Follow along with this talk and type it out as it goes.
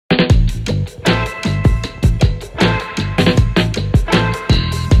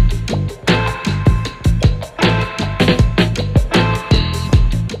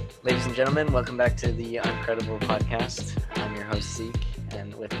gentlemen, welcome back to the Uncredible podcast. I'm your host Zeke,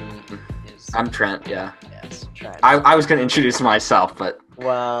 and with me is I'm Trent. Yeah. Yes, Trent. I was gonna introduce myself, but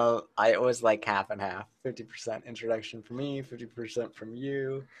Well, I was like half and half. 50% introduction from me, 50% from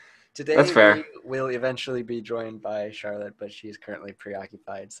you. Today that's fair. we will eventually be joined by Charlotte, but she is currently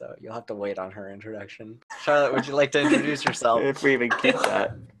preoccupied, so you'll have to wait on her introduction. Charlotte, would you like to introduce yourself? If we even keep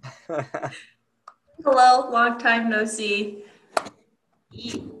that. Hello, long time no see.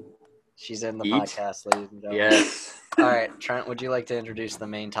 She's in the Eat? podcast, ladies and gentlemen. Yes. All right, Trent, would you like to introduce the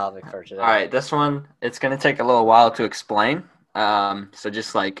main topic for today? All right. This one, it's gonna take a little while to explain. So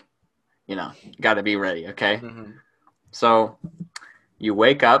just got to be ready. Okay. Mm-hmm. So you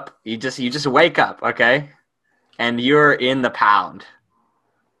wake up. You just wake up. Okay. And you're in the pound.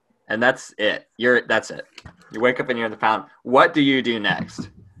 And that's it. That's it. You wake up and you're in the pound. What do you do next?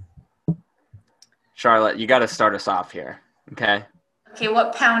 Charlotte, you got to start us off here. Okay. Okay,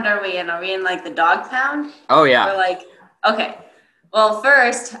 what pound are we in? Are we in like the dog pound? Oh yeah. Or okay. Well,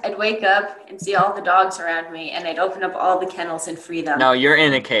 first I'd wake up and see all the dogs around me, and I'd open up all the kennels and free them. No, you're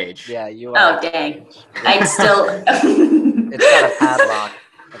in a cage. Yeah, you are. Oh dang! I'd still. It's got a padlock.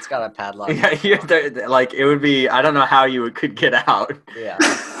 It's got a padlock. Yeah, it would be. I don't know how you could get out. Yeah.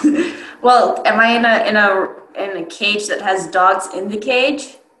 Well, am I in a cage that has dogs in the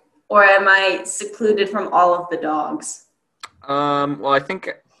cage, or am I secluded from all of the dogs? Well, I think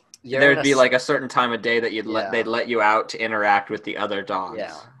there'd be like a certain time of day that they'd let you out to interact with the other dogs.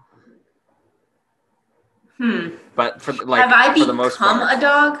 Yeah. But for have I for the most become part, a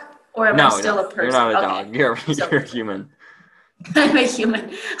dog, or am I still a person? You're not a Okay. dog. You're So- a human. I'm a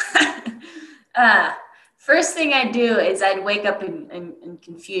human. First thing I'd do is I'd wake up in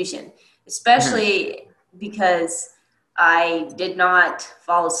confusion, especially because I did not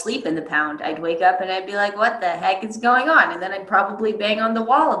fall asleep in the pound. I'd wake up and I'd be like, what the heck is going on? And then I'd probably bang on the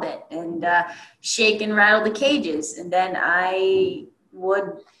wall a bit and shake and rattle the cages. And then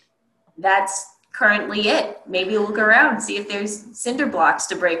that's currently it. Maybe look around, see if there's cinder blocks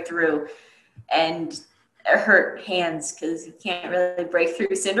to break through and hurt hands because you can't really break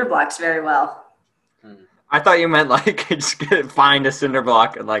through cinder blocks very well. I thought you meant like just find a cinder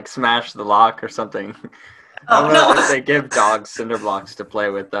block and like smash the lock or something. I don't know if they give dogs cinder blocks to play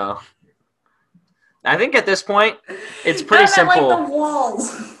with, though. I think at this point, it's pretty simple. Like the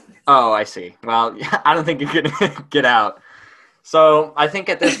walls. Oh, I see. Well, I don't think you can get out. So I think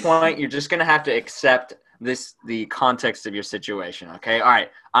at this point, you're just going to have to accept the context of your situation, okay? All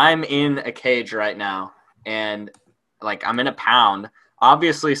right, I'm in a cage right now, and like I'm in a pound.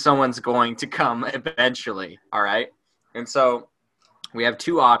 Obviously, someone's going to come eventually, all right? And so we have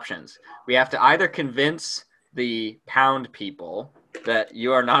two options. We have to either convince the pound people that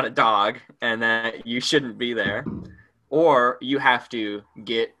you are not a dog and that you shouldn't be there, or you have to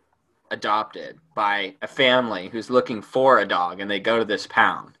get adopted by a family who's looking for a dog and they go to this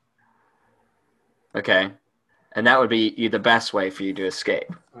pound. Okay? And that would be the best way for you to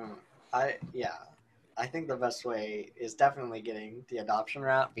escape. I think the best way is definitely getting the adoption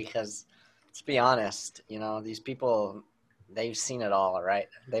route because, let's be honest, these people, they've seen it all, right?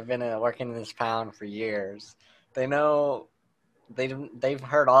 They've been working in this pound for years. They know, they've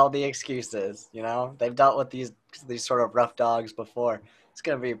heard all the excuses, They've dealt with these sort of rough dogs before. It's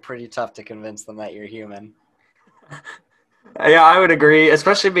going to be pretty tough to convince them that you're human. Yeah, I would agree,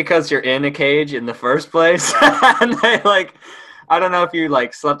 especially because you're in a cage in the first place. Yeah. And they I don't know if you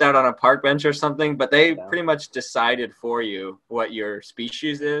slept out on a park bench or something, but they pretty much decided for you what your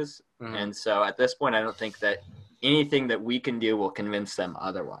species is. Mm-hmm. And so at this point, I don't think that anything that we can do will convince them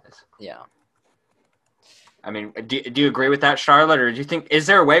otherwise. Yeah. I mean, do you agree with that, Charlotte, or do you think, is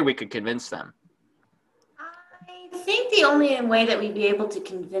there a way we could convince them? I think the only way that we'd be able to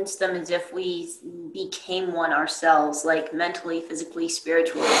convince them is if we became one ourselves, like mentally, physically,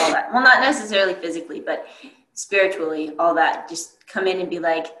 spiritually, all that. Well, not necessarily physically, but spiritually, all that. Just come in and be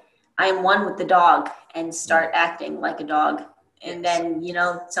like, I am one with the dog, and start acting like a dog. And then,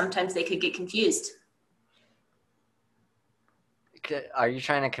 sometimes they could get confused. Are you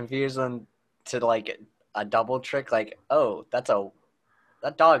trying to confuse them to a double trick? Like, oh, that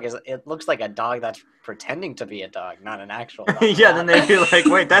dog it looks like a dog that's pretending to be a dog, not an actual dog. Yeah, then they'd be like,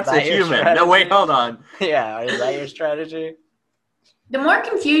 wait, that's a human. No, wait, hold on. Yeah, is that your strategy? The more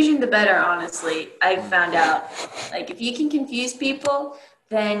confusion, the better, honestly, I've found out. If you can confuse people,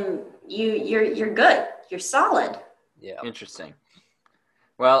 then you're good. You're solid. Yeah. Interesting.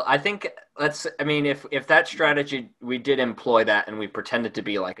 Well, I think if that strategy, we did employ that and we pretended to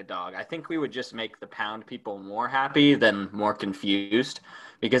be like a dog, I think we would just make the pound people more happy than more confused,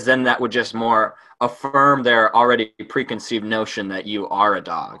 because then that would just more affirm their already preconceived notion that you are a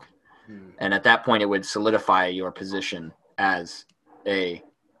dog. And at that point, it would solidify your position as a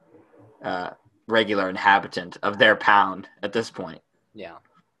regular inhabitant of their pound at this point. Yeah.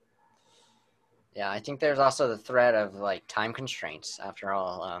 Yeah, I think there's also the threat of like time constraints. After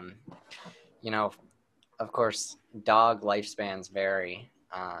all, you know, of course, dog lifespans vary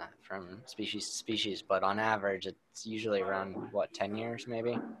from species to species, but on average, it's usually around 10 years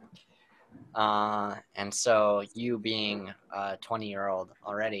maybe. And so you being a 20-year-old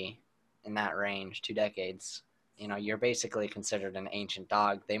already in that range, 2 decades, you're basically considered an ancient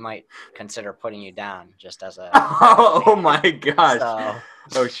dog. They might consider putting you down just as a. Oh my gosh!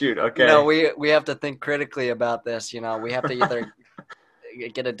 So, oh shoot! Okay. We have to think critically about this. We have to either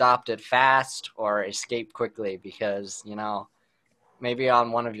get adopted fast or escape quickly because maybe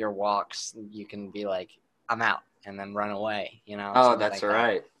on one of your walks you can be like, I'm out, and then run away. Oh, that's like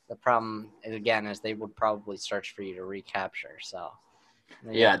right. The problem again is they would probably search for you to recapture. So.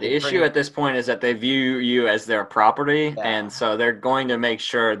 Yeah, the issue at this point is that they view you as their property, and so they're going to make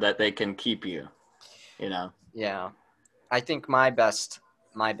sure that they can keep you. Yeah, I think my best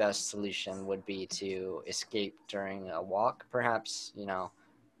solution would be to escape during a walk, perhaps. The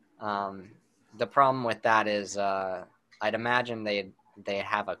problem with that is I'd imagine they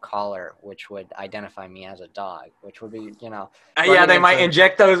have a collar which would identify me as a dog, which would be yeah, they might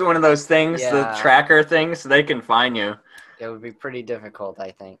inject one of those things, the tracker things, so they can find you. It would be pretty difficult, I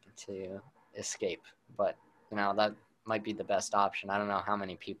think, to escape, but that might be the best option. I don't know how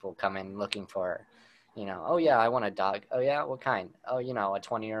many people come in looking for, oh yeah, I want a dog. Oh yeah, what kind? Oh, a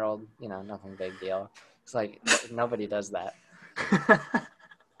 20-year-old, nothing big deal. It's like nobody does that.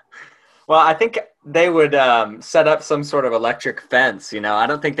 Well, I think they would set up some sort of electric fence. I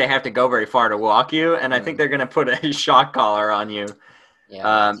don't think they have to go very far to walk you, and I think they're going to put a shock collar on you.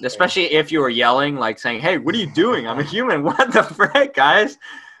 Yeah, especially if you were yelling, like saying, "Hey, what are you doing? I'm a human. What the frick, guys?"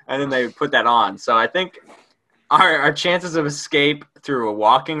 And then they would put that on. So I think our chances of escape through a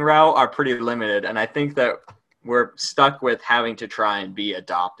walking route are pretty limited, and I think that we're stuck with having to try and be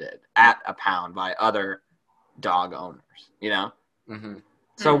adopted at a pound by other dog owners. Mm-hmm.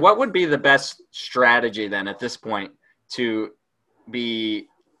 So what would be the best strategy then at this point to be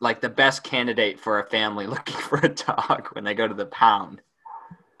like the best candidate for a family looking for a dog when they go to the pound?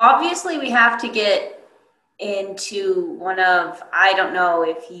 Obviously, we have to get into one of, I don't know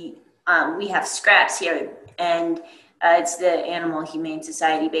if we have Scraps here, and it's the Animal Humane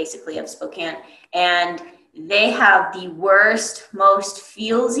Society, basically, of Spokane, and they have the worst, most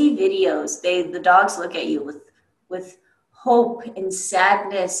feelsy videos. The dogs look at you with hope and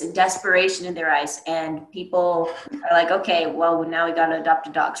sadness and desperation in their eyes, and people are like, okay, well, now we got to adopt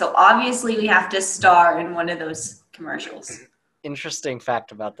a dog. So obviously we have to star in one of those commercials. Interesting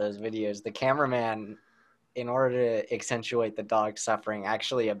fact about those videos, the cameraman, in order to accentuate the dog suffering,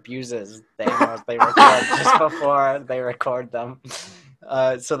 actually abuses the animals they record just before they record them,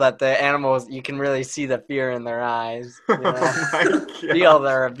 so that the animals, you can really see the fear in their eyes, feel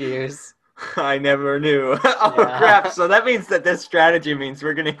their abuse. I never knew. Crap. So that means that this strategy means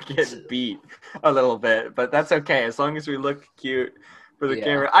we're going to get beat a little bit, but that's okay as long as we look cute for the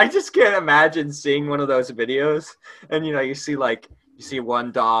camera. I just can't imagine seeing one of those videos and, you see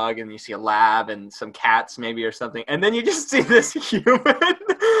one dog and you see a lab and some cats maybe or something, and then you just see this human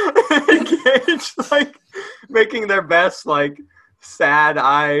engaged, like making their best, like sad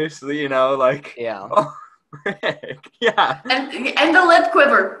eyes, Yeah. Oh, Rick. Yeah. And the lip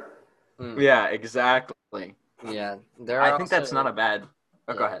quiver. Yeah, exactly. Yeah, I think that's not a bad.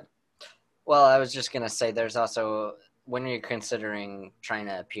 Oh, go ahead. Well, I was just gonna say, there's also, when you're considering trying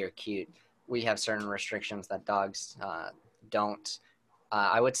to appear cute, we have certain restrictions that dogs don't.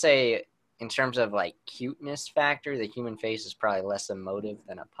 I would say, in terms of like cuteness factor, the human face is probably less emotive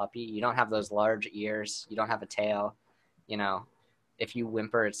than a puppy. You don't have those large ears. You don't have a tail. If you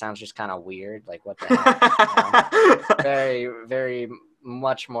whimper, it sounds just kind of weird. Like, what the heck? Very, very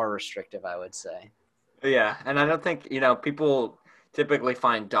much more restrictive, I would say. Yeah, and I don't think, people typically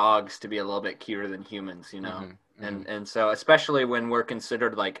find dogs to be a little bit cuter than humans, Mm-hmm. And so especially when we're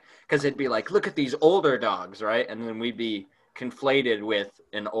considered because it'd be like, look at these older dogs, right? And then we'd be conflated with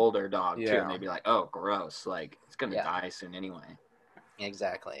an older dog too, and they'd be like, oh, gross, like it's gonna die soon anyway.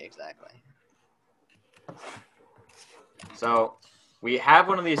 Exactly. So we have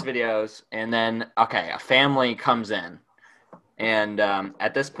one of these videos, and then a family comes in. And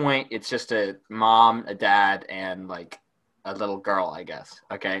at this point, it's just a mom, a dad, and like a little girl, I guess.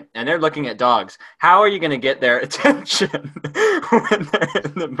 Okay, and they're looking at dogs. How are you going to get their attention when they're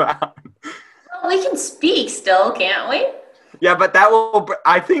in the pound? Well, we can speak still, can't we? Yeah, but that will.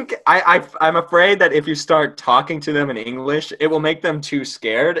 I think I'm afraid that if you start talking to them in English, it will make them too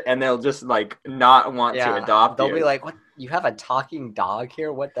scared, and they'll just like not want to adopt they'll you. be like, "What? You have a talking dog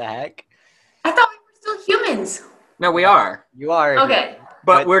here? What the heck?" I thought we were still humans. No, we are, You are Okay.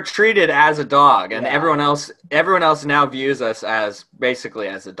 but we're treated as a dog, and Yeah. everyone else now views us as basically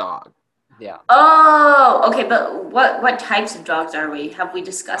as a dog. Yeah. Oh, okay. But what types of dogs are we? Have we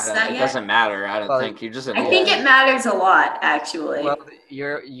discussed that It yet? doesn't matter. I don't Well, think you just. I think it matters a lot, actually. Well,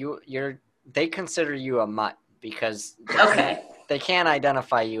 you're. They consider you a mutt because Okay. they can't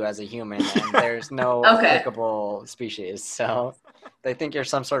identify you as a human, and there's no Okay. applicable species, so they think you're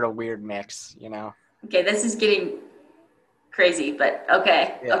some sort of weird mix. Okay, this is getting crazy, but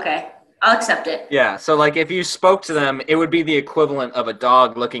okay. Yeah. Okay. I'll accept it. Yeah, so like if you spoke to them, it would be the equivalent of a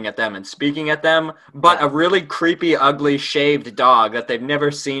dog looking at them and speaking at them, but a really creepy, ugly, shaved dog that they've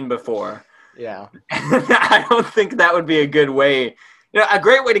never seen before. Yeah. I don't think that would be a good way. A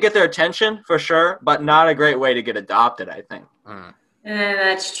great way to get their attention for sure, but not a great way to get adopted, I think. Mm.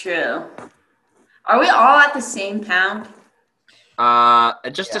 That's true. Are we all at the same pound?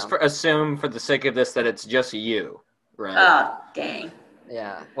 Assume for the sake of this that it's just you, right? Oh, dang.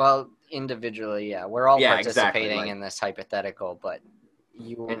 Yeah. Well, individually, yeah, we're all Yeah, participating exactly, like- in this hypothetical, but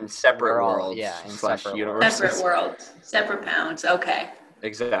in separate we're all- worlds, yeah, in slash separate universes. Separate worlds, separate pounds. Okay.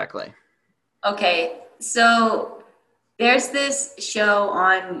 Exactly. Okay. So there's this show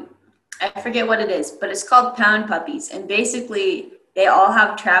on, I forget what it is, but it's called Pound Puppies. And basically, they all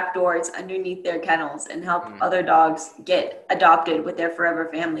have trap doors underneath their kennels and help other dogs get adopted with their forever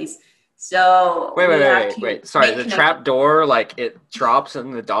families. So Wait. Sorry, the trap door, like it drops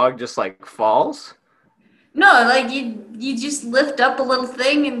and the dog just like falls? No, like you just lift up a little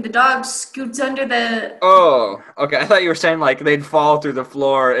thing and the dog scoots under the. Oh, okay. I thought you were saying like they'd fall through the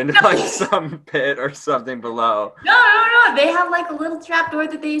floor into like some pit or something below. No. They have like a little trap door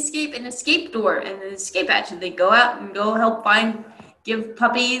that they escape, an escape door, and an escape hatch. And they go out and go help give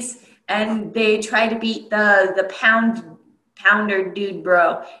puppies, and they try to beat the pounder dude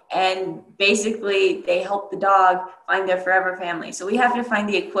bro, and basically they help the dog find their forever family. So we have to find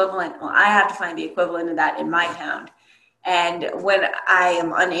the equivalent. Well, I have to find the equivalent of that in my pound. And when I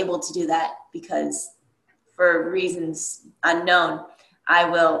am unable to do that because for reasons unknown, I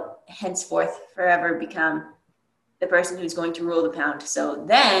will henceforth forever become the person who's going to rule the pound. So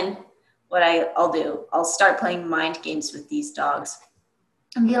then what I'll do, I'll start playing mind games with these dogs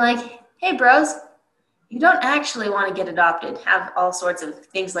and be like, hey bros, you don't actually want to get adopted, have all sorts of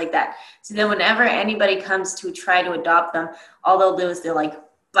things like that. So then whenever anybody comes to try to adopt them, all they'll do is they'll like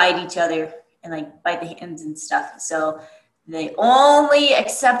bite each other and like bite the hands and stuff. So the only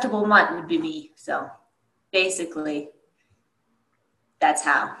acceptable mutt would be me. So basically, that's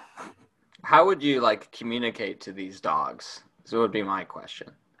how. How would you like communicate to these dogs? So would be my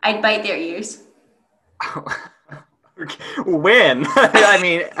question. I'd bite their ears. When? I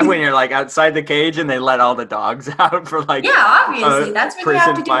mean, when you're like outside the cage and they let all the dogs out for like Yeah, obviously. That's when you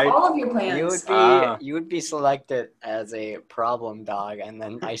have to do fight. all of your plans. You would be selected as a problem dog and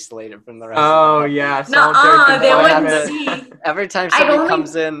then isolated from the rest. Oh of the yeah, No, they Well, I wouldn't have see. Every time I'd somebody only-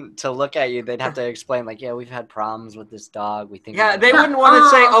 comes in to look at you, they'd have to explain, like, yeah, we've had problems with this dog. We think. Yeah, they wouldn't want to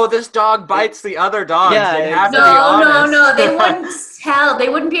say, "Oh, this dog bites the other dogs." Yeah, They'd have to be No, honest. they wouldn't tell. They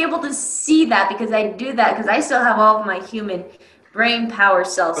wouldn't be able to see that because I do that because I still have all of my human brain power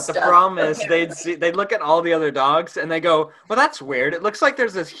cell But stuff. the problem is Okay. they'd look at all the other dogs and they go, "Well, that's weird. It looks like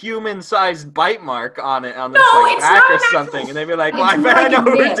there's this human-sized bite mark on it on this No, like it's back not or an actual- something." And they'd be like, It's "Well, I more bet I like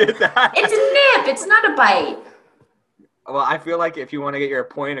know a who nip. did that." It's a nip. It's not a bite. Well, I feel like if you want to get your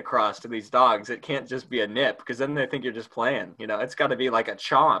point across to these dogs, it can't just be a nip because then they think you're just playing. It's got to be like a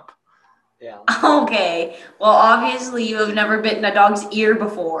chomp. Yeah. Okay. Well, obviously you have never bitten a dog's ear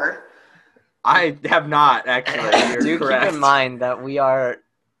before. I have not actually. You're Do correct. keep in mind that we are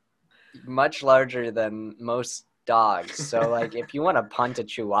much larger than most dogs. So, like, if you want to punt a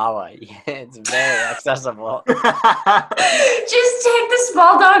Chihuahua, it's very accessible. Just take the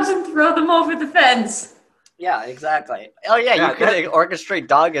small dogs and throw them over the fence. Yeah, exactly. Oh, yeah, Yeah, you could orchestrate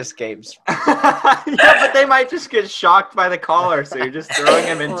dog escapes. Yeah, but they might just get shocked by the collar, so you're just throwing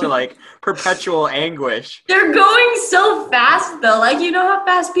them into like perpetual anguish. They're going so fast, though. Like, you know how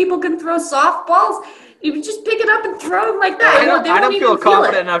fast people can throw softballs? You can just pick it up and throw them like that. I don't They won't feel even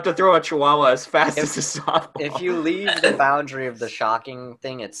confident it. enough to throw a chihuahua as fast as a softball. If you leave the boundary of the shocking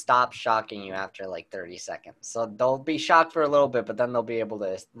thing, it stops shocking you after like 30 seconds. So they'll be shocked for a little bit, but then they'll be able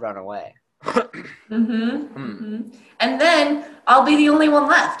to run away. And then I'll be the only one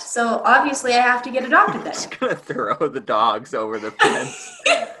left. So obviously I have to get adopted I'm then. just gonna throw the dogs over the fence.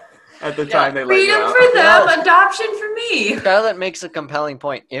 at the time they let you Freedom out. for them, No. adoption for me. Scarlett makes a compelling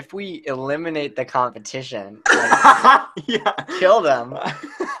point. If we eliminate the competition, like, Yeah. kill them,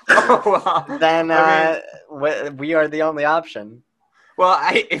 Oh, wow. then I we are the only option. Well,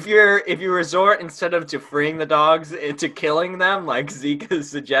 if you resort instead of to freeing the dogs into killing them, like Zeke has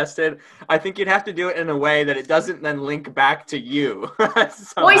suggested, I think you'd have to do it in a way that it doesn't then link back to you.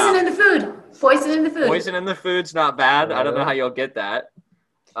 Somehow. Poison in the food. Poison in the food. Poison in the food's not bad. I don't know Really? how you'll get that.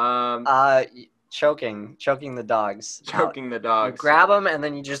 Choking the dogs. Choking the You dogs. grab them and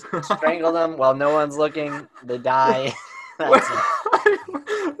then you just strangle them while no one's looking. They die. That's it.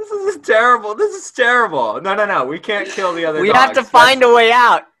 This is terrible. This is terrible. No. We can't kill the other We dogs. have to find a way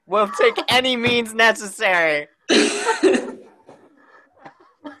out. We'll take any means necessary.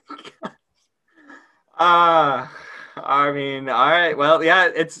 I mean, all right. Well, yeah,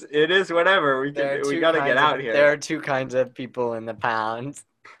 it is whatever. We got to get out here. There are two kinds of people in the pound: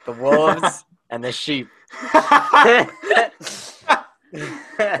 the wolves and the sheep.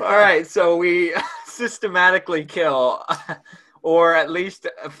 All right, so we systematically kill, or at least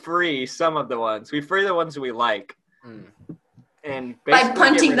free some of the ones. We free the ones we like, and By basically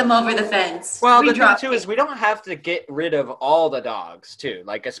punting get rid- them over the fence. Well, We the thing drop too is we don't have to get rid of all the dogs too.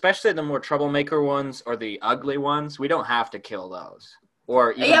 Like especially the more troublemaker ones or the ugly ones. We don't have to kill those,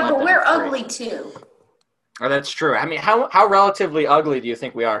 or even Yeah, let but them we're free. ugly too. Oh, that's true. I mean, how relatively ugly do you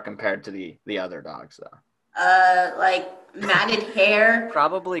think we are compared to the other dogs, though? Like matted hair,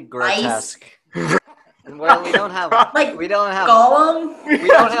 Probably grotesque. Well, we don't have. like We don't have. Gollum. We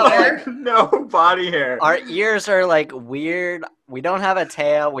don't have hair. like. no body hair. Our ears are like weird. We don't have a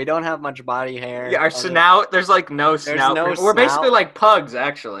tail. We don't have much body hair. Yeah, our snout. There's like no snout. no We're basically snout. like pugs,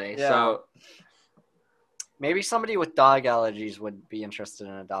 actually. Yeah. So Maybe somebody with dog allergies would be interested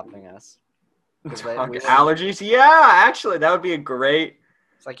in adopting us. 'Cause dog we- allergies. Yeah, actually, that would be a great.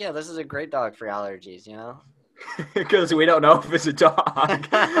 It's like, yeah, this is a great dog for allergies, you know? Because we don't know if it's a dog.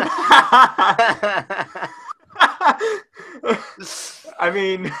 I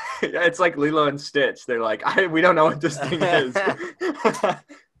mean, it's like Lilo and Stitch. They're like, we don't know what this thing is.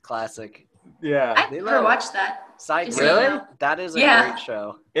 Classic. Yeah, I They never love- watched that. Side Just Really? note, that is a Yeah. great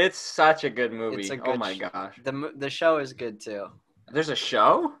show. it's such a good movie. It's a Oh good my sh- gosh, The show is good too. there's a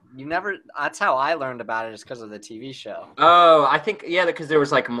show. You never. That's how I learned about it. Is because of the TV show. Oh, I think because there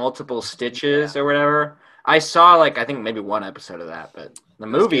was like multiple stitches or whatever. I saw like I think maybe one episode of that, but the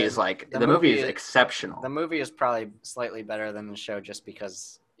movie good. is like The the movie is movie- exceptional. The movie is probably slightly better than the show, just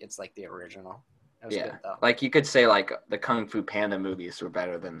because it's like the original. It was Yeah. good though. Like you could say like the Kung Fu Panda movies were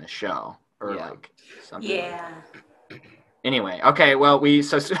better than the show or Yeah. like something. Yeah. Anyway, okay, well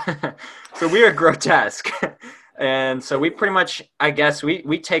so we are grotesque. And so we pretty much I guess we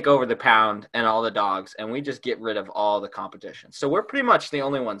take over the pound and all the dogs and we just get rid of all the competition. So we're pretty much the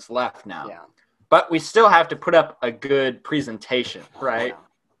only ones left now. Yeah. But we still have to put up a good presentation, right?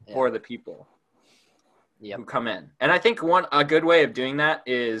 Yeah. For the people Yep. who come in. And I think a good way of doing that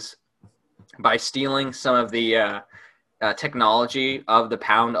is by stealing some of the technology of the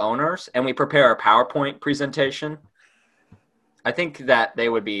pound owners, and we prepare a PowerPoint presentation. I think that they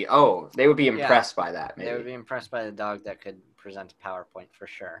would be impressed by that. Maybe. They would be impressed by the dog that could present a PowerPoint for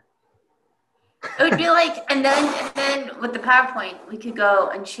sure. It would be like, and then with the PowerPoint, we could go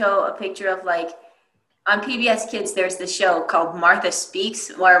and show a picture of like, on PBS Kids, there's this show called Martha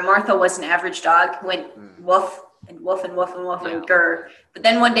Speaks, where Martha was an average dog who went woof and woof and woof and woof and grr. But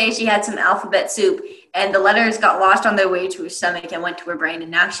then one day she had some alphabet soup, and the letters got lost on their way to her stomach and went to her brain, and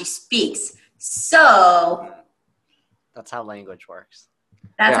now she speaks. So That's how language works.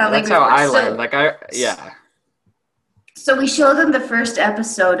 that's how that's language how I works. learned. So we show them the first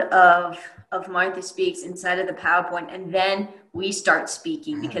episode of Martha Speaks inside of the PowerPoint, and then we start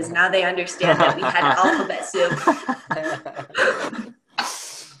speaking because now they understand that we had alphabet soup.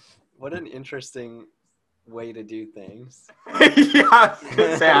 What an interesting way to do things. Yeah, I was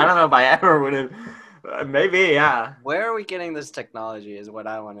gonna say, I don't know if I ever would have. Maybe, yeah. Where are we getting this technology is what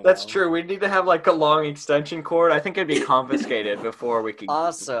I want to know. That's true. We need to have like a long extension cord. I think it'd be confiscated before we could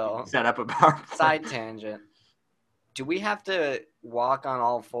Also, set up a PowerPoint. side tangent. Do we have to walk on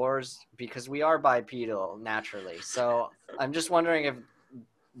all fours? Because we are bipedal naturally. So I'm just wondering if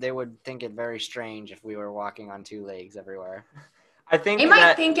they would think it very strange if we were walking on two legs everywhere. I think They might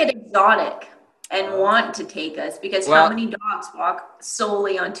that think it exotic and want to take us because Well- how many dogs walk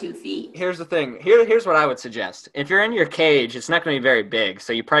solely on 2 feet? here's the thing. Here's what I would suggest. If you're in your cage, it's not going to be very big,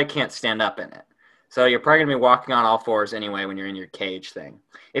 so you probably can't stand up in it. So you're probably going to be walking on all fours anyway when you're in your cage thing.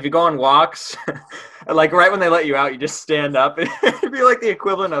 If you go on walks, like right when they let you out, you just stand up. It'd be like the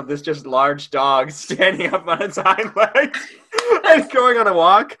equivalent of this just large dog standing up on its hind legs. and going on a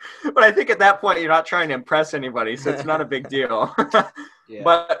walk. But I think at that point you're not trying to impress anybody, so it's not a big deal. Yeah.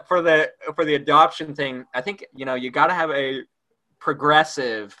 But for the adoption thing, I think you got to have a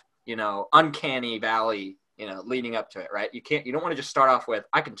progressive, uncanny valley, leading up to it, right? You don't want to just start off with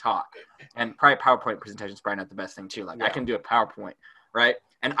I can talk, and probably PowerPoint presentation is probably not the best thing too. Like I can do a PowerPoint, right?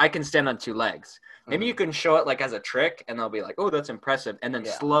 And I can stand on two legs. Maybe you can show it like as a trick, and they'll be like, "Oh, that's impressive," and then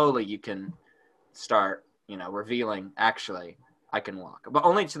slowly you can start, revealing actually I can walk, but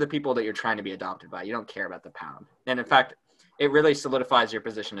only to the people that you're trying to be adopted by. You don't care about the pound, and in fact, it really solidifies your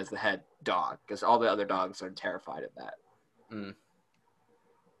position as the head dog because all the other dogs are terrified of that.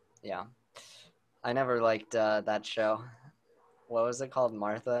 Yeah, I never liked that show. What was it called?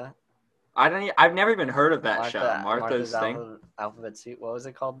 Martha? I've never even heard of that show. Martha's thing. Alphabet Soup. What was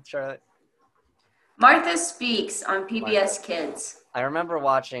it called, Charlotte? Martha Speaks on PBS Kids. I remember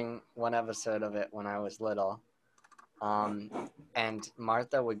watching one episode of it when I was little. And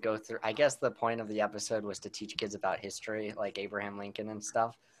Martha would go through, I guess the point of the episode was to teach kids about history, like Abraham Lincoln and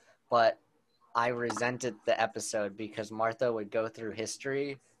stuff. But I resented the episode because Martha would go through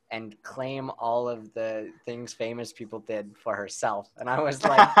history and claim all of the things famous people did for herself. And I was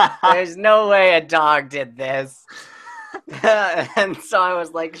like, there's no way a dog did this. And so I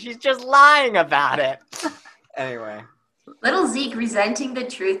was like, she's just lying about it. Anyway. Little Zeke resenting the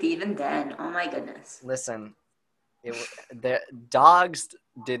truth even then. Oh my goodness. Listen, the dogs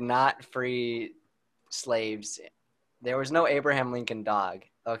did not free slaves. There was no Abraham Lincoln dog,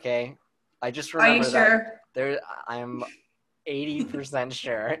 okay? I just remember Are you sure? I'm 80%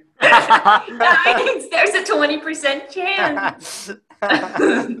 sure. That means there's a 20% chance.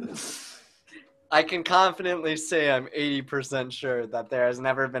 I can confidently say I'm 80% sure that there has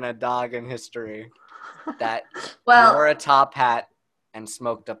never been a dog in history that wore a top hat and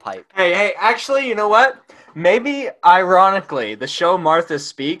smoked a pipe. Hey, actually, you know what? Maybe, ironically, the show Martha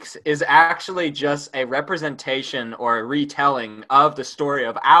Speaks is actually just a representation or a retelling of the story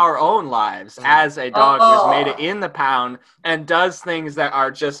of our own lives as a dog was made in the pound and does things that are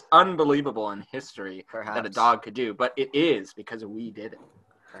just unbelievable in history that a dog could do. But it is because we did it.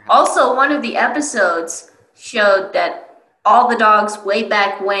 Also, one of the episodes showed that all the dogs way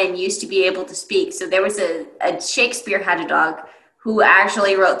back when used to be able to speak. So there was a Shakespeare had a dog who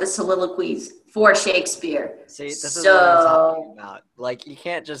actually wrote the soliloquies for Shakespeare. See, this is what I'm talking about. Like, you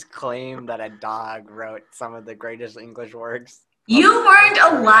can't just claim that a dog wrote some of the greatest English works. You weren't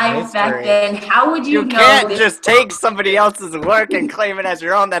alive back then. How would you know? You can't just take somebody else's work and claim it as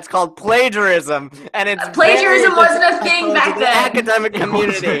your own. That's called plagiarism. And it's plagiarism wasn't a thing back then. The academic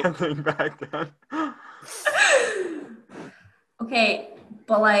community. Back then. Okay,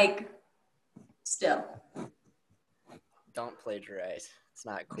 but still. Don't plagiarize. It's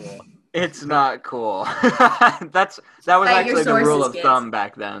not cool. It's not cool. That was actually the rule of thumb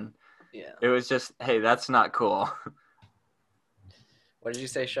back then. Yeah. It was just, hey, that's not cool. What did you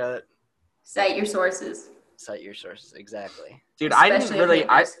say, Charlotte? Cite your sources. Cite your sources, exactly. Dude, I didn't really.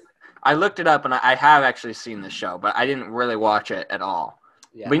 I looked it up and I have actually seen the show, but I didn't really watch it at all.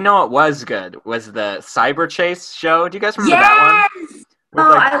 Yeah. We know it was good. Was the Cyber Chase show? Do you guys remember that one?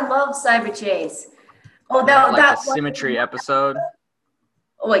 I love Cyber Chase. Oh, that the Symmetry episode.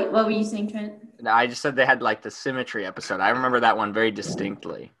 Oh, wait, what were you saying, Trent? I just said they had the Symmetry episode. I remember that one very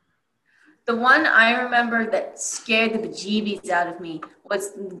distinctly. The one I remember that scared the bejeebies out of me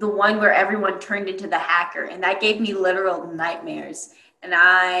was the one where everyone turned into the hacker, and that gave me literal nightmares, and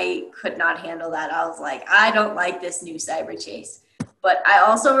I could not handle that. I was like, I don't like this new Cyber Chase. But I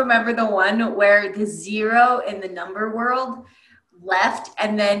also remember the one where the zero in the number world left,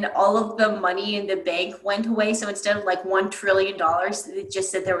 and then all of the money in the bank went away. So instead of $1 trillion, it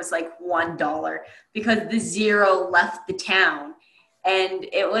just said there was $1 because the zero left the town. And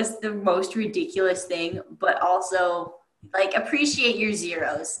it was the most ridiculous thing, but also appreciate your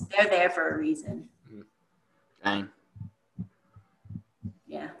zeros. They're there for a reason. Dang.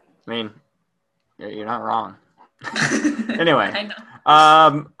 Yeah. I mean, you're not wrong. Anyway. I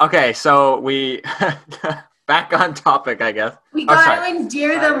know. Okay, so we back on topic, I guess. We got to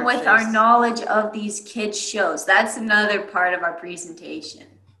endear them with our knowledge of these kids shows. That's another part of our presentation.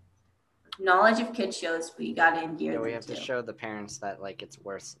 Knowledge of kids shows, we got to endear them. We have to show the parents that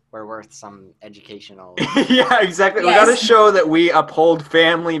we're worth some educational. Yeah, exactly. Yes. We got to show that we uphold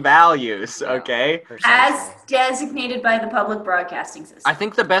family values, okay? As designated by the public broadcasting system. I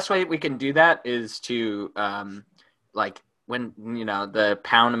think the best way we can do that is to when the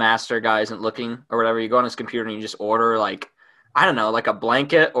Pound Master guy isn't looking or whatever, you go on his computer and you just order I don't know, like a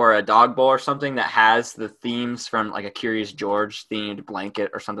blanket or a dog bowl or something that has the themes from like a Curious George themed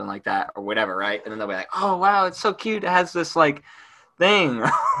blanket or something like that or whatever, right? And then they'll be like, oh, wow, it's so cute. It has this like thing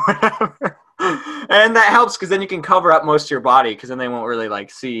or whatever. And that helps because then you can cover up most of your body because then they won't really like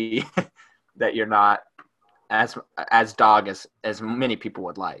see that you're not as dog as many people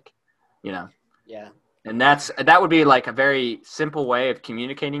would like, you know? Yeah. And that would be like a very simple way of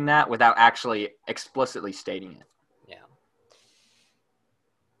communicating that without actually explicitly stating it. Yeah.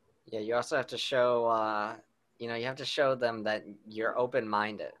 Yeah, you also have to show, you have to show them that you're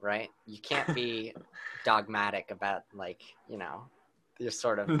open-minded, right? You can't be dogmatic about, like, these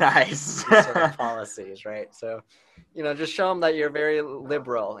sort of Nice. policies, right? So, just show them that you're very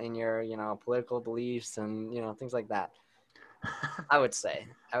liberal in your, political beliefs and, things like that. I would say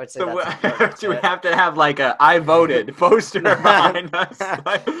So that's important. do we have to have like a "I voted" poster behind us?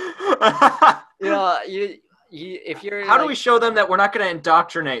 If you're how do we show them that we're not going to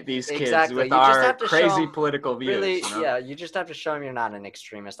indoctrinate these kids Exactly. with You just our have to show crazy 'em political views? really, yeah, you just have to show them you're not an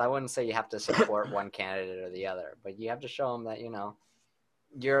extremist. I wouldn't say you have to support one candidate or the other, but you have to show them that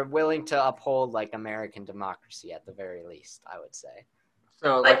you're willing to uphold like American democracy at the very least. I would say.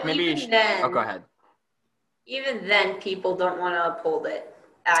 So But like maybe even then, oh, go ahead. Even then, people don't want to uphold it,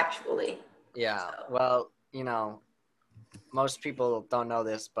 actually. Yeah. So. Well, most people don't know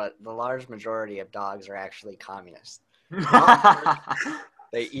this, but the large majority of dogs are actually communist.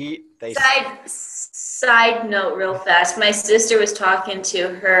 They eat. Side note, real fast. My sister was talking to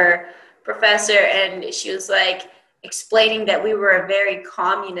her professor, and she was like explaining that we were a very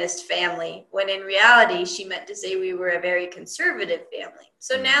communist family, when in reality, she meant to say we were a very conservative family.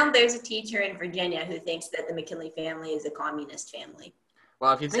 So now there's a teacher in Virginia who thinks that the McKinley family is a communist family.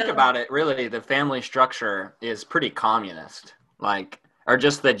 Well, if you think about it, really, the family structure is pretty communist, or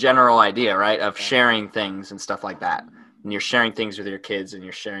just the general idea, right, of sharing things and stuff like that. And you're sharing things with your kids and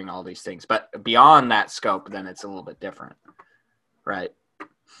you're sharing all these things. But beyond that scope, then it's a little bit different, right?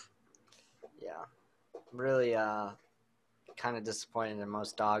 Yeah. Really kind of disappointed in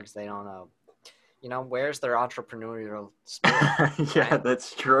most dogs. They don't know. Where's their entrepreneurial spirit? Yeah, right?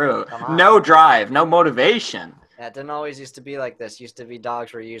 that's true. Come on. No drive, no motivation. Yeah, it didn't always used to be like this. Used to be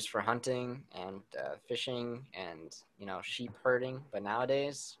dogs were used for hunting and fishing and, sheep herding. But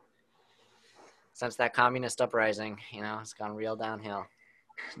nowadays, since that communist uprising, it's gone real downhill.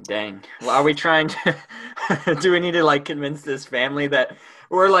 Dang. Well, are we trying to do we need to convince this family that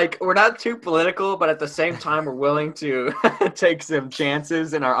we're not too political, but at the same time we're willing to take some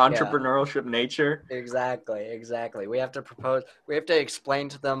chances in our entrepreneurship nature? Exactly. We have to explain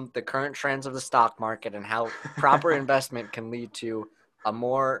to them the current trends of the stock market and how proper investment can lead to a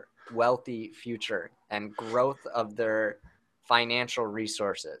more wealthy future and growth of their financial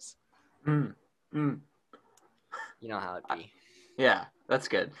resources. You know how it be. Yeah, that's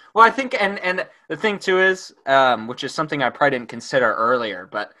good. Well, I think, and the thing too is, which is something I probably didn't consider earlier,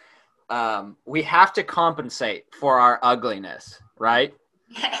 but we have to compensate for our ugliness, right?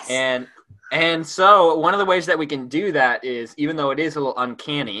 Yes. And so one of the ways that we can do that is, even though it is a little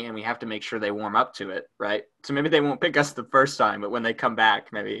uncanny, and we have to make sure they warm up to it, right? So maybe they won't pick us the first time, but when they come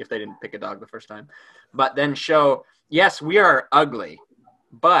back, maybe if they didn't pick a dog the first time, but then show, yes, we are ugly,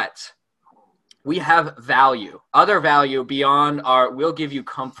 but we have value, other value beyond we'll give you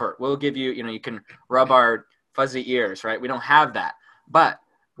comfort. We'll give you, you can rub our fuzzy ears, right? We don't have that, but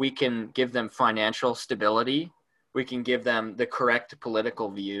we can give them financial stability. We can give them the correct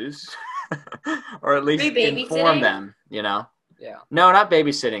political views or at least inform them, Yeah. No, not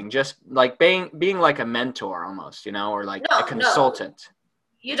babysitting, just like being like a mentor almost, or like a consultant. No.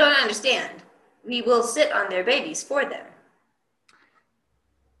 You don't understand. We will sit on their babies for them.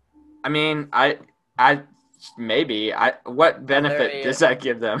 I mean, what benefit does that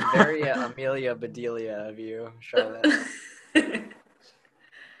give them? Very Amelia Bedelia of you, Charlotte.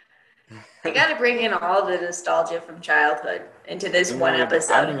 I gotta bring in all the nostalgia from childhood into this one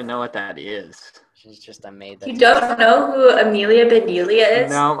episode. I don't even know what that is. She's just a maid. You don't know who Amelia Bedelia is?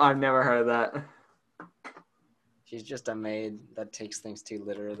 No, I've never heard of that. She's just a maid that takes things too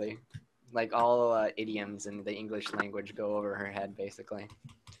literally. Like all idioms in the English language go over her head, basically.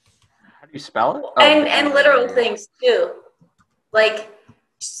 How do you spell it? And literal things too. Like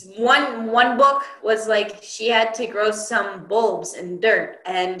one book was like she had to grow some bulbs in dirt,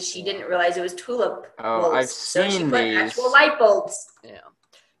 and she didn't realize it was tulip bulbs. I've seen so she put these. actual light bulbs. Yeah,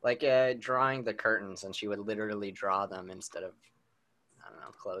 like drawing the curtains, and she would literally draw them instead of, I don't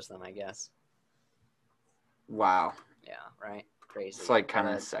know, close them, I guess. Wow. Yeah, right. Crazy. It's like kind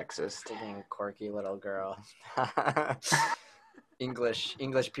of sexist. Freaking quirky little girl. English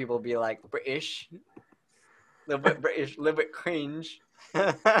people be like, British. little bit British, a little bit cringe.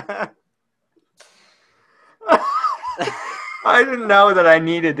 I didn't know that I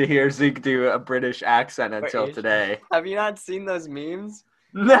needed to hear Zeke do a British accent until British. today. Have you not seen those memes?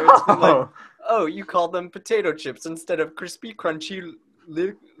 No. It's been like, oh, you call them potato chips instead of crispy, crunchy,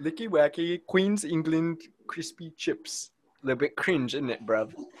 licky, wacky Queen's England crispy chips. A little bit cringe, isn't it,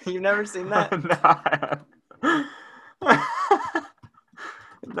 bruv? You've never seen that?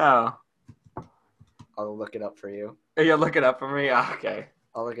 No. I'll look it up for you. You'll look it up for me? Okay.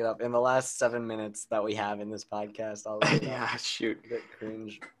 I'll look it up. In the last 7 minutes that we have in this podcast, I'll look it up. Yeah, shoot. A bit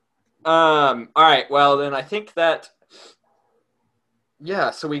cringe. All right. Well, then I think that. Yeah.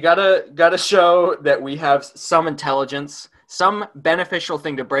 So we gotta show that we have some intelligence, some beneficial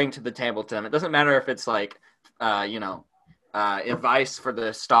thing to bring to the table to them. It doesn't matter if it's like, advice for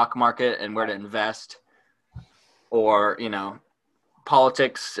the stock market and where to invest, or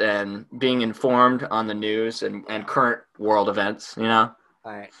politics and being informed on the news and current world events.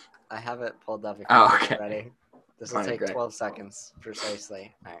 All right. I have it pulled up if okay. you're ready. This will All right, take great. 12 seconds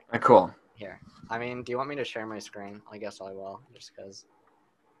precisely. All right. Cool. Here. I mean, do you want me to share my screen? I guess I will, just because.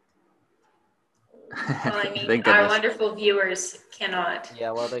 Well, I mean, Thank our goodness. wonderful viewers cannot.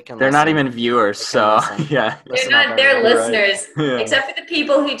 Yeah, well, they can. They're not listen. even viewers, They so can listen. yeah. They're Listen not. up, They're everybody. listeners, Yeah. except for the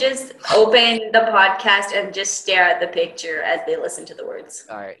people who just open the podcast and just stare at the picture as they listen to the words.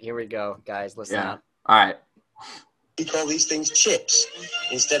 All right, here we go, guys. Listen Yeah. up. All right. We call these things chips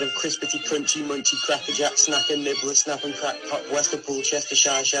instead of crispity, crunchy, munchy, cracker jack, snacker, nibbler, snap and crack, pop, Wester, Poolchester,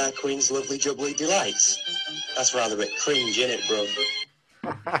 Shire, Queen's, lovely, jubbly delights. That's rather a bit cringe, innit, bro?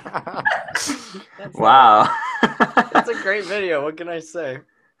 Wow. That's a great video. What can I say?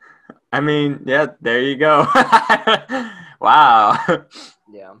 I mean, yeah, there you go. Wow.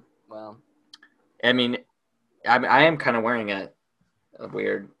 Yeah. Well. I mean, I am kind of wearing a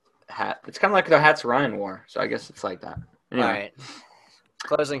weird hat. It's kind of like the hats Ryan wore, so I guess it's like that. Anyway. All right.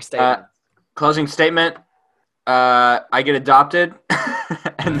 Closing statement. Closing statement. I get adopted,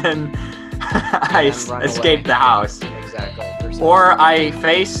 and then I And run escape away. the house. Exactly. Or I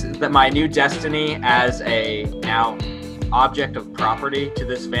face my new destiny as a now object of property to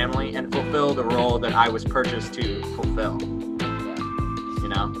this family and fulfill the role that I was purchased to fulfill.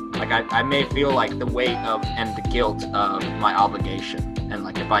 Like I may feel like the weight of and the guilt of my obligation, and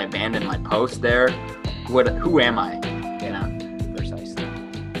like if I abandon my post there, who am I? Precisely.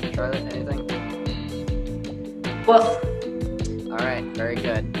 Charlotte, anything? Woof. All right. Very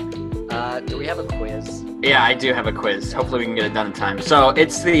good. Do we have a quiz? Yeah, I do have a quiz. Hopefully we can get it done in time. So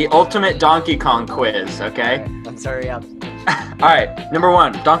it's the ultimate Donkey Kong quiz, okay? All right, let's hurry up. All right, number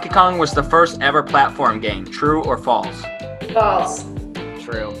 1. Donkey Kong was the first ever platform game. True or false? False.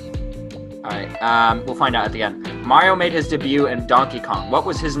 True. All right, we'll find out at the end. Mario made his debut in Donkey Kong. What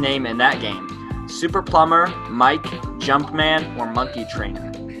was his name in that game? Super Plumber, Mike, Jumpman, or Monkey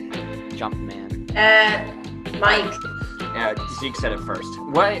Trainer? Jumpman. Mike. Yeah, Zeke said it first.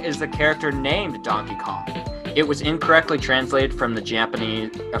 What is the character named Donkey Kong? It was incorrectly translated from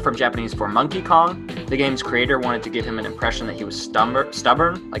Japanese for Monkey Kong. The game's creator wanted to give him an impression that he was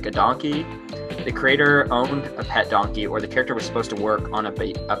stubborn, like a donkey. The creator owned a pet donkey, or the character was supposed to work on a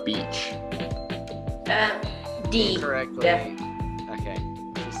beach. D. Correctly. Yeah. Okay.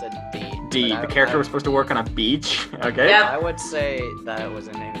 She said D. D. But The character was supposed to work on a beach. Okay. Yep. I would say that it was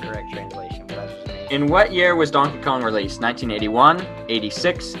an incorrect translation, but that's just me. In what year was Donkey Kong released? 1981,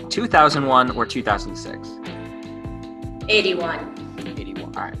 86, 2001, or 2006? 81.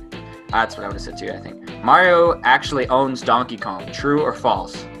 81. All right. That's what I would have said too, I think. Mario actually owns Donkey Kong. True or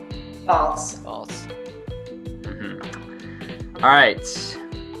false? False. False. All right.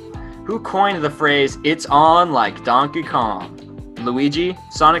 Who coined the phrase "It's on like Donkey Kong"? Luigi,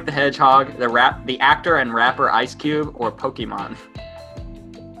 Sonic the Hedgehog, the actor and rapper Ice Cube, or Pokemon?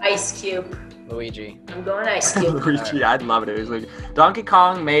 Ice Cube. Luigi. I'm going Ice Cube. Luigi, I'd love it if it was Luigi. Donkey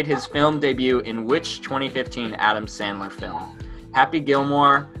Kong made his film debut in which 2015 Adam Sandler film? Happy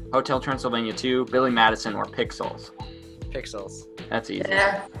Gilmore, Hotel Transylvania 2, Billy Madison, or Pixels? Pixels. That's easy.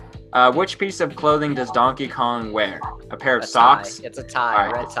 Yeah. Which piece of clothing does Donkey Kong wear? A pair of A socks? tie. It's a tie. All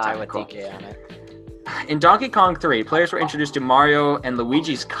right, Red it's a tie tie, with cool. DK on it. In Donkey Kong 3, players were introduced to Mario and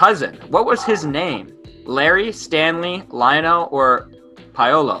Luigi's cousin. What was his name? Larry, Stanley, Lionel, or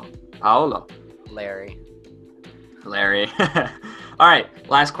Paolo? Larry. Larry. All right,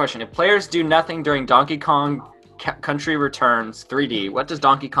 last question. If players do nothing during Donkey Kong Country Returns 3D, what does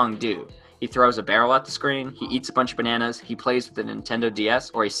Donkey Kong do? He throws a barrel at the screen, he eats a bunch of bananas, he plays with the Nintendo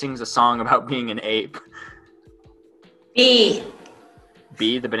DS, or he sings a song about being an ape. B.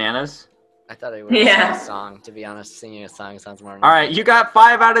 B, the bananas? I thought it was Yeah. a song. To be honest, singing a song sounds more. All right, you got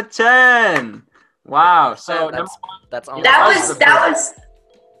 5 out of 10. Wow. So that's almost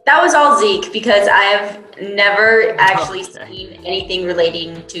that was all Zeke because I've never actually Okay. seen anything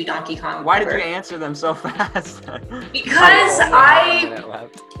relating to Donkey Kong. why did ever. you answer them so fast? Because Only I have 1 minute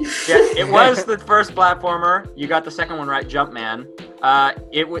left. Yeah, it was the first platformer. You got the second one right, Jumpman.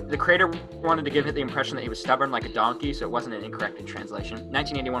 The creator wanted to give it the impression that he was stubborn like a donkey, so it wasn't an incorrect translation.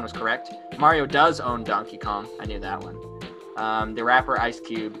 1981 was correct. Mario does own Donkey Kong. I knew that one. The rapper Ice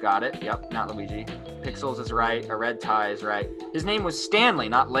Cube got it. Yep, not Luigi. Pixels is right. A Red Tie is right. His name was Stanley,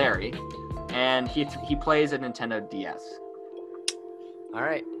 not Larry, and he plays a Nintendo DS. All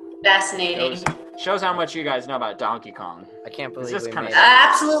right. fascinating. Shows how much you guys know about Donkey Kong. I can't It's believe just we kinda made it.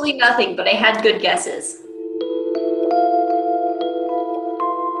 Absolutely nothing, but I had good guesses.